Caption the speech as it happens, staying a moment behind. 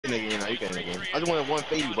in the game. Nah, you can in the game. I just wanted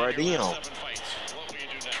 150, bro. Damn.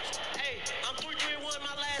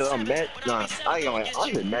 I'm mad. Nah, I ain't gonna. I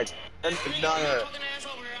ain't mad. Nah.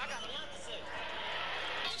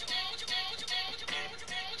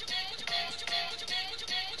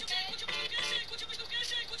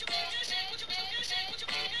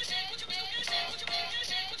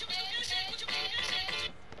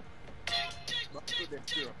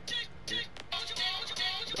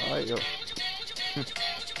 Alright, yo.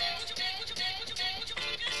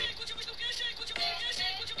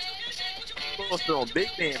 On big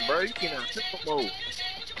man, bro. You can't system mode.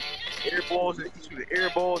 Air balls and you shoot air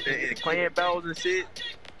balls and clan battles and shit.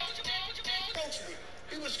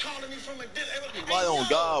 He was calling me from a distance. Lie on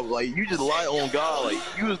God, like you just lie on God, like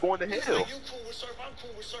you was going to hell. You cool with surf? I'm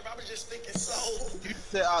cool with surf. I was just thinking so.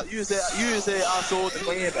 You just said I sold the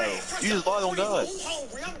clan battle. You just lied on God. Who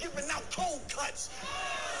hungry? I'm giving out cold cuts.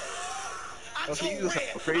 I Okay, told you was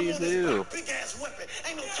Red, crazy I'm on too. this big ass weapon.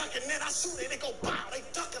 Ain't no tucking that. I shoot it, they go pow. They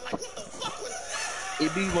ducking like what the fuck was.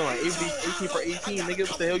 It be one like it be 18 for 18, nigga.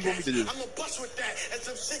 What the hell you want me to do? I'm gonna bust with that, and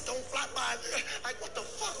some shit don't fly by. Like what the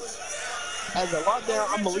fuck was. As a lockdown,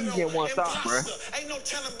 I'm gonna leave him one shot, bro. Ain't no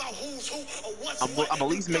telling about who's who or what's I'm at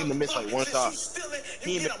least making him miss like one shot.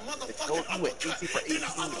 He ain't went 18 for 18,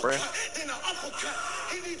 bro. Then an uppercut.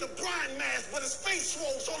 He needs a blind mask, but his face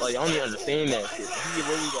swole. So like I don't even understand that shit. He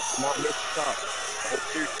really got not miss a shot.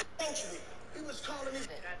 He was calling me.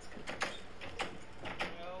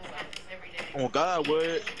 Oh God,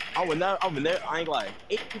 what? I would never. I ain't like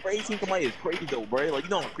 18 for 18. Come on, is crazy though, bro. Like you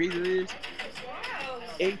know how crazy it is.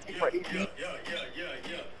 18 for 18.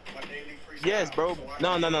 Yes, bro.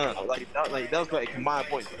 No. Like that was like combined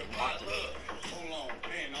points.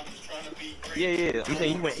 Yeah. I'm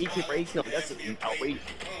saying you went 18 for 18. Like, that's outrageous.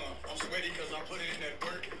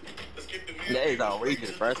 That is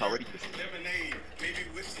outrageous, bro. That's outrageous.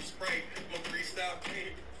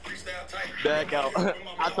 Back out.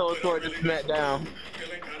 I told Tori to smack down.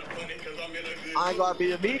 I ain't gonna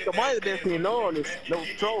be the beat. I might have been seen no on this. No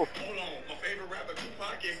troll.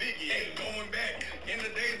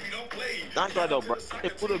 Not that though, bro. They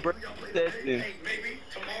put a break test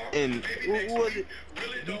and who was it?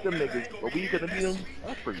 Beat them niggas, but we couldn't beat them.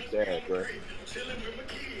 That's pretty sad, bro.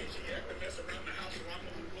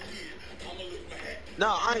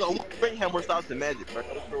 Nah, I ain't gonna bring him more stops than Magic, bro.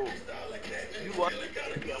 You want?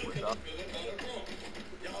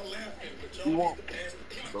 You won't.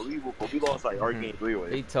 But we lost like our game 3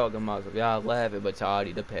 way. He talking about some y'all laughing, but y'all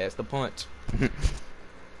need to pass the punch.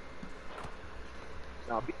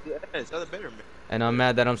 Nah, beat the ass. That's better, man. And I'm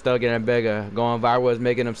mad that I'm still getting bigger. Going viral is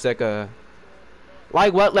making him sicker.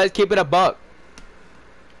 Like what? Let's keep it a buck.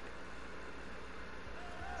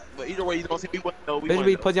 But either way, you don't see me what though. Bitch,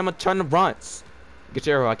 be pussy. I'm gonna turn the runs. Get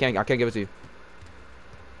your arrow. I can't give it to you.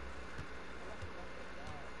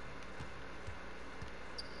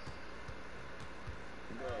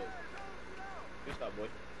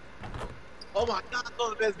 Oh my God! So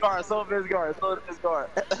the best guard. So the best guard. So the best guard.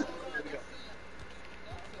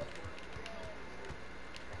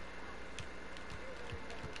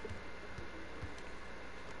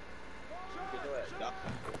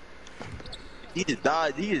 He just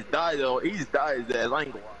died. He just died though. He just died his ass. I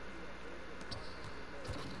ain't gonna lie.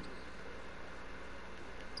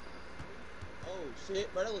 Oh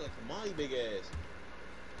shit, bro! That was like Kamani big ass.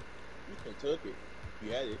 You could have took it.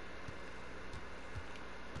 You had it.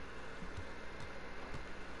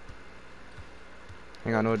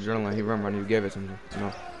 Ain't got no adrenaline. He run. You gave it to me.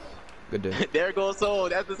 No. Good day. There goes soul.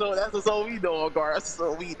 That's the soul. That's the soul we know, guard. That's the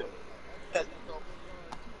soul we know.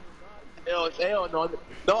 Hell no.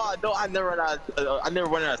 No, I never run out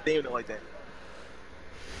of stamina like that.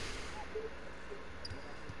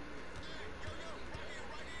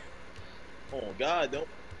 Oh God, don't.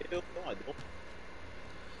 Hell no, I don't.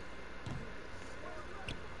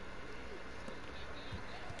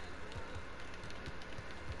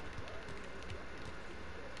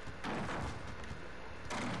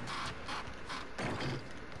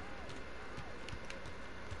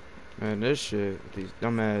 Man, this shit, these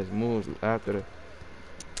dumbass moves after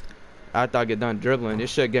I get done dribbling, this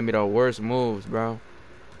shit give me the worst moves, bro.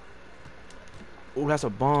 Ooh, that's a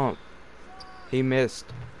bump. He missed.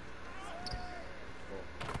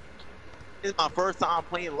 It's my first time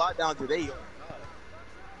playing lockdown today.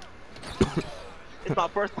 It's my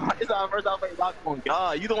first time. It's my first time playing lockdown. On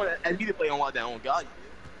God, you don't want to need to play on lockdown. On God.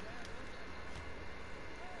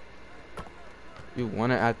 You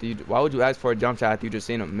want it after you? Why would you ask for a jump shot after you just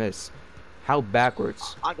seen him miss? How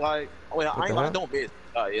backwards? I like. Oh yeah, I don't miss.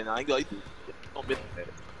 Yeah, I ain't like. Don't miss that.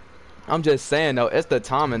 I'm just saying though, it's the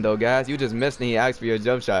timing though, guys. You just missed and he asked for your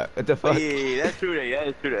jump shot. What the But fuck? yeah, that's true. Yeah,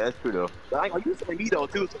 that's true. That's true though. But I ain't gonna use it for me though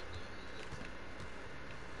too.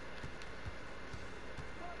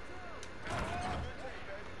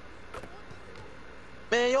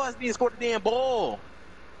 Man, y'all ass need to score the damn ball.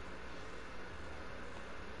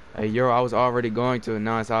 Hey, Euro, I was already going to.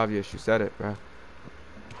 Now it's obvious. You said it, bro.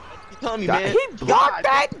 You telling me, God, man? he blocked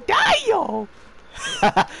that damn.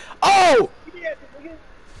 Oh, Give me that, nigga.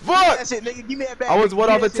 fuck! That's it, nigga. Give me that back. I was nigga. one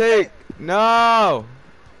Give off me a that shit take. back. No.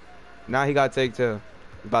 Now he got take two.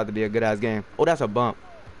 It's about to be a good ass game. Oh, that's a bump.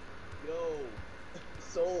 Yo,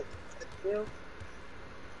 so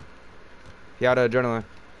He out of adrenaline.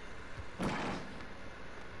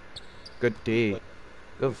 Good D.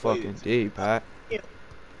 Good fucking D, Pat.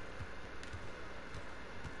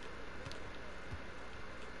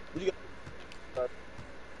 what you got?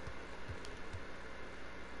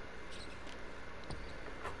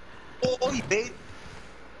 Oh, he bait.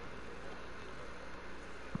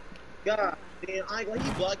 God damn, I ain't gonna.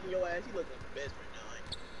 He blocking your ass. He looking the best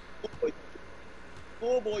right now.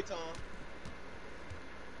 Schoolboy Tom.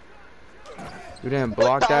 You didn't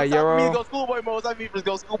block that, It's time for me to Euro. go schoolboy mode. It's time for me to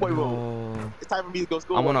go schoolboy mode. No. It's time for me to go I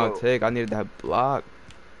schoolboy went on mode. take. I needed that block.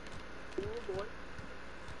 Schoolboy.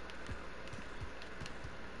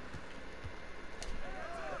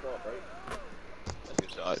 That's all, right? That's a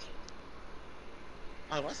good shot.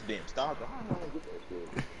 Oh, that's a damn stop. I don't know how to get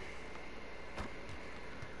that shit.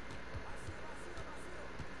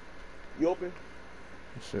 You open?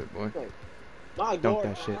 Shit, boy. My Dunk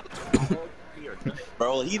God. that shit.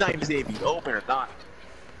 Bro, he not even saying if he's open or not.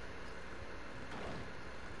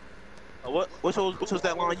 What's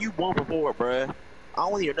that line? You 1 for 4, bruh. I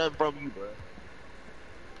don't want to hear nothing from you, bruh.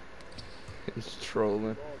 He's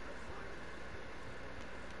trolling.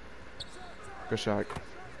 Good shot.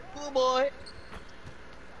 Good boy.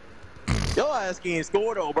 Your ass getting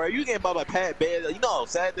scored though, bro. You getting by my Pat Bear. You know how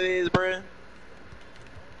sad that is, bruh.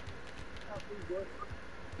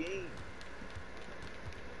 Game.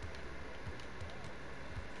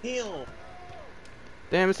 Damn.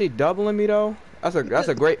 Damn, is he doubling me though? That's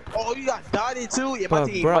a great. Oh, you got dotted too? Yeah, my But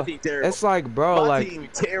team bro, terrible. it's like, bro, my like, team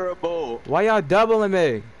terrible. why y'all doubling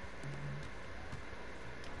me?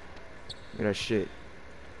 Look at that shit.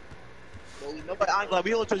 Nobody, I ain't glad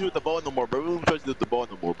we don't trust you with the ball no more, bro. We don't trust you with the ball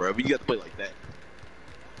no more, bro. You got to play like that.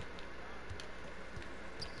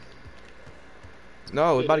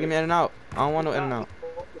 No, it's about to get me in and out. I don't want no in and out.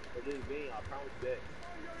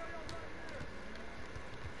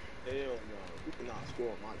 Hell no. You cannot score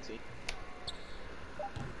on my team.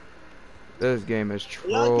 This game is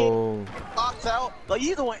troll. Box out. Like,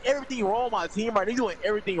 you doing everything wrong on my team right now. You doing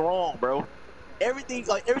everything wrong, bro. Everything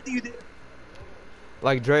you did.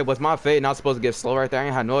 Like, Dre, was my fate not supposed to get slow right there? I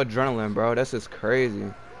ain't had no adrenaline, bro. That's just crazy.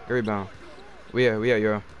 Good rebound. We are,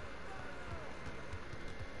 Euro.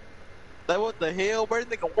 Like, what the hell, bro?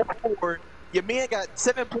 This nigga 1 for 4. Your man got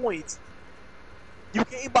 7 points. You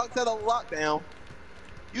can't box out a lockdown.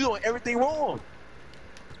 You doing everything wrong.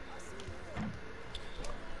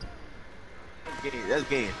 That's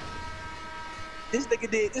game. This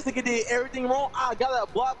nigga did everything wrong. I got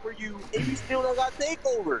a block for you, and you still don't got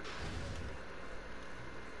takeover.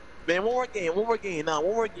 Man, one more game. One more game.